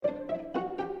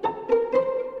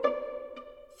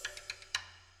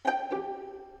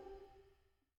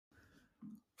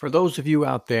For those of you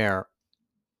out there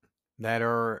that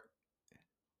are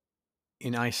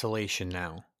in isolation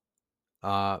now,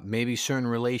 maybe certain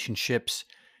relationships,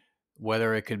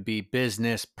 whether it could be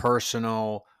business,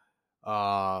 personal,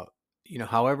 uh,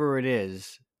 however it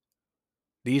is,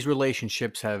 these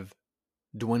relationships have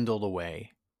dwindled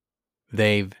away.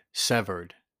 They've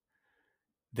severed.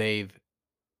 They've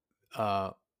uh,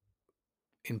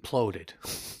 imploded,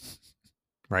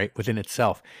 right, within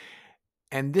itself.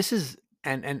 And this is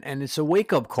and it's a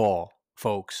wake up call,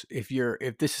 folks. If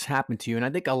this has happened to you, and I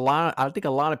think a lot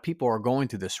of people are going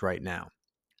through this right now.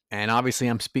 And obviously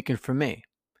I'm speaking for me.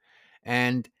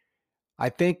 And I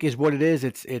think is what it is.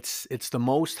 It's the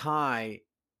most high,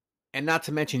 and not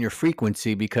to mention your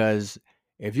frequency, because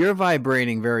if you're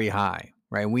vibrating very high,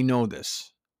 right? We know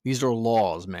this. These are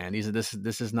laws, man.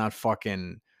 This is not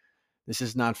fucking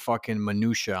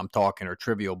minutia I'm talking, or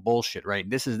trivial bullshit, right?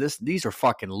 These are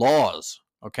fucking laws,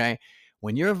 okay?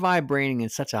 When you're vibrating in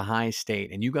such a high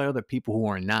state and you got other people who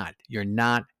are not, you're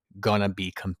not gonna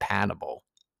be compatible,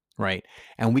 right?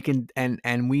 And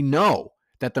we know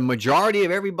that the majority of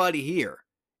everybody here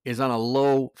is on a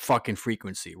low fucking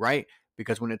frequency, right?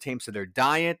 Because when it comes to their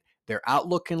diet, their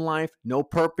outlook in life, no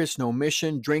purpose, no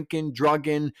mission, drinking,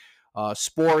 drugging,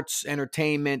 sports,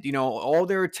 entertainment, all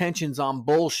their attention's on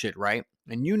bullshit, right?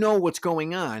 And you know what's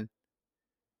going on.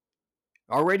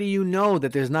 Already you know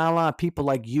that there's not a lot of people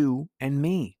like you and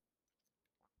me,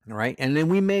 right? And then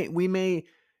we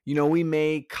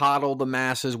may coddle the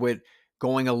masses with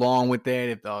going along with it,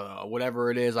 if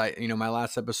whatever it is. My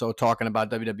last episode talking about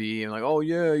WWE, and like, oh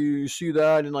yeah, you see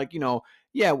that, and like,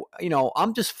 yeah,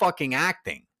 I'm just fucking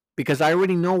acting because I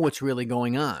already know what's really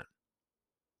going on.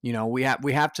 We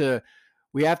have to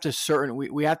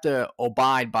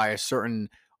abide by a certain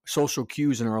social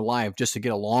cues in our life just to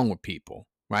get along with people,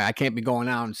 right? I can't be going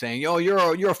out and saying, "Yo,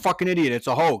 you're a fucking idiot. It's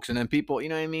a hoax," and then people, you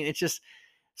know what I mean? It's just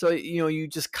so you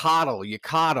just coddle,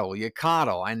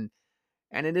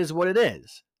 and it is what it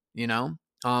is. You know,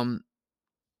 um,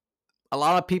 a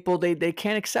lot of people they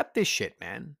can't accept this shit,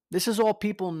 man. This is all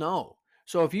people know.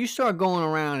 So if you start going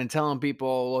around and telling people,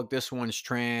 oh, look, this one's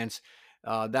trans,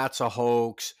 that's a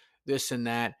hoax, this and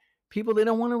that, people, they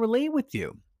don't want to relate with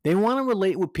you. They want to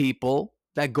relate with people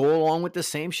that go along with the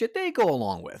same shit they go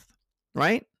along with,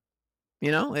 right?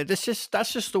 That's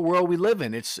just the world we live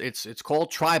in. It's called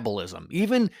tribalism,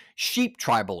 even sheep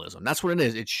tribalism. That's what it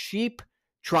is. It's sheep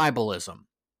tribalism,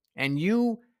 and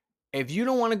if you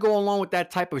don't want to go along with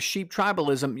that type of sheep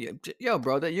tribalism, yo,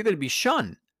 brother, you're going to be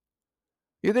shunned.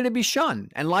 You're going to be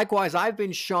shunned. And likewise, I've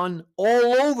been shunned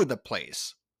all over the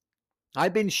place.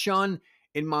 I've been shunned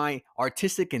in my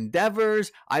artistic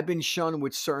endeavors. I've been shunned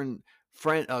with certain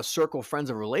circle friends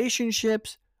of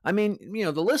relationships. I mean,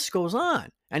 the list goes on,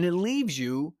 and it leaves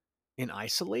you in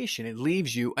isolation. It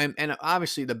leaves you, and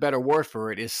obviously the better word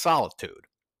for it is solitude,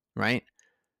 right?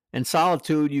 And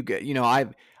solitude, you get,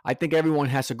 I think everyone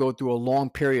has to go through a long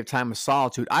period of time of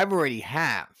solitude. I've already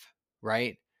have,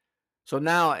 right? So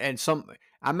now,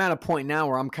 I'm at a point now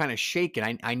where I'm kind of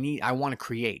shaken. I want to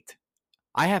create.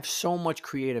 I have so much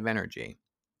creative energy.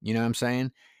 You know what I'm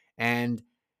saying? And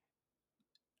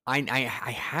I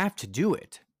have to do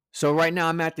it. So right now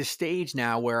I'm at this stage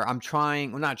now where I'm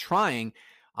trying, well, not trying,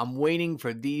 I'm waiting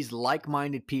for these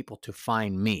like-minded people to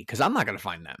find me, because I'm not going to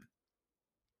find them.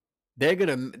 They're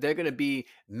gonna be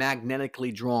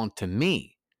magnetically drawn to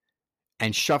me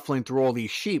and shuffling through all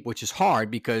these sheep, which is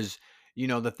hard because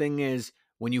the thing is,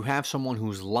 when you have someone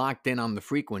who's locked in on the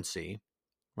frequency,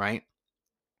 right?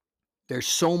 There's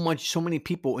so many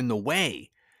people in the way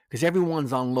because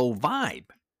everyone's on low vibe.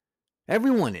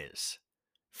 Everyone is.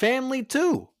 Family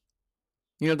too.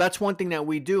 That's one thing that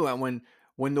we do. And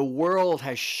when the world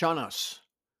has shunned us,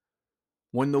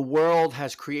 when the world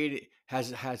has created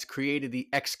the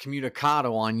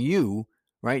excommunicado on you,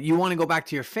 right? You want to go back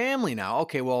to your family now.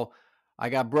 Okay, well, I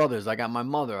got brothers, I got my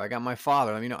mother, I got my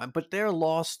father, but they're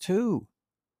lost too.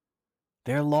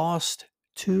 They're lost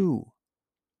too,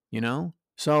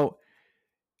 So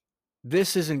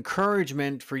this is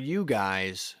encouragement for you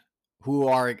guys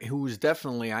who's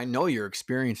definitely, I know you're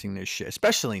experiencing this shit,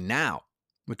 especially now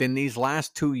within these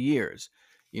last 2 years,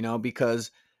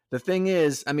 because the thing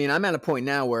is, I'm at a point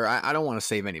now where I don't want to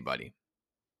save anybody.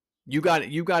 You got to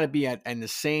be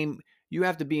you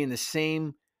have to be in the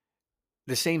same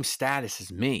status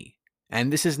as me.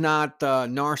 And this is not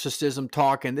narcissism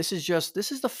talking. This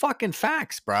is the fucking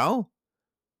facts, bro.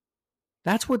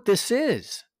 That's what this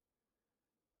is.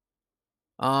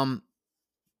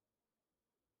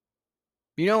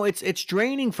 It's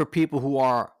draining for people who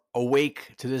are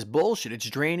awake to this bullshit. It's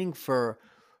draining for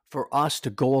us to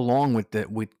go along with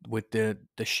the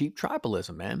sheep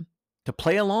tribalism, man. to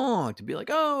play along, to be like,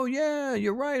 oh yeah,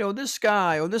 you're right. Oh, this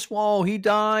guy, oh this wall, he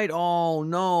died. Oh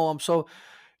no, I'm so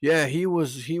yeah, he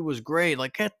was great.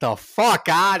 Like, get the fuck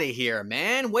out of here,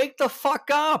 man. Wake the fuck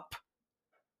up.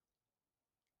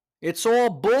 It's all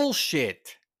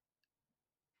bullshit.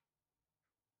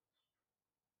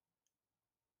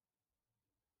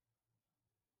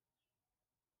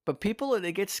 But people,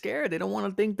 they get scared. They don't want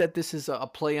to think that this is a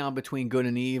play on between good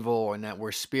and evil, and that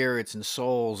we're spirits and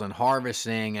souls and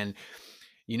harvesting, and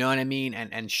you know what I mean,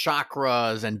 and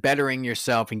chakras and bettering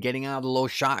yourself and getting out of the low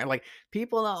chakra. Like,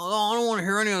 people, oh, I don't want to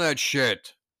hear any of that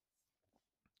shit.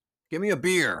 Give me a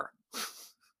beer.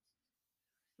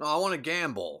 No, I want to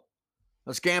gamble.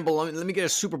 Let's gamble. Let me get a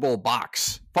Super Bowl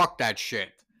box. Fuck that shit.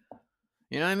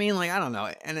 You know what I mean? Like, I don't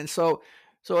know. And then so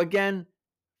again,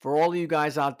 for all of you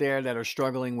guys out there that are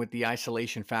struggling with the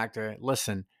isolation factor,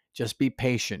 listen, just be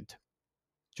patient.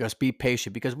 Just be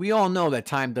patient, because we all know that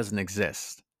time doesn't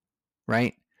exist,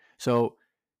 right? So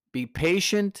be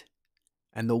patient,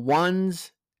 and the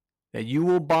ones that you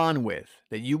will bond with,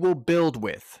 that you will build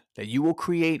with, that you will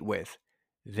create with,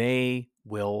 they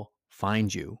will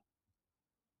find you.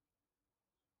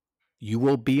 You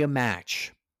will be a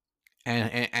match.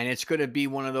 And it's going to be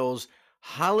one of those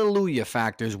hallelujah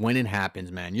factors when it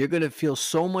happens, man. You're going to feel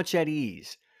so much at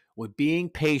ease with being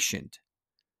patient,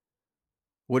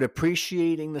 with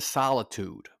appreciating the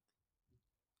solitude.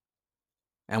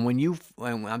 And when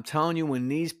I'm telling you, when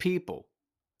these people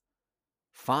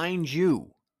find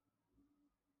you,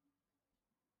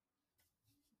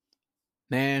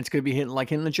 man, it's going to be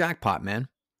hitting the jackpot, man.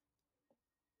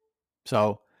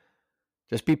 So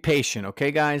just be patient,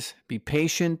 okay, guys? Be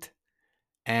patient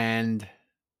and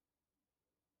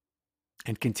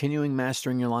continuing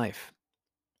mastering your life,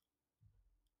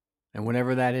 and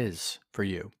whatever that is for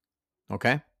you,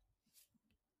 okay?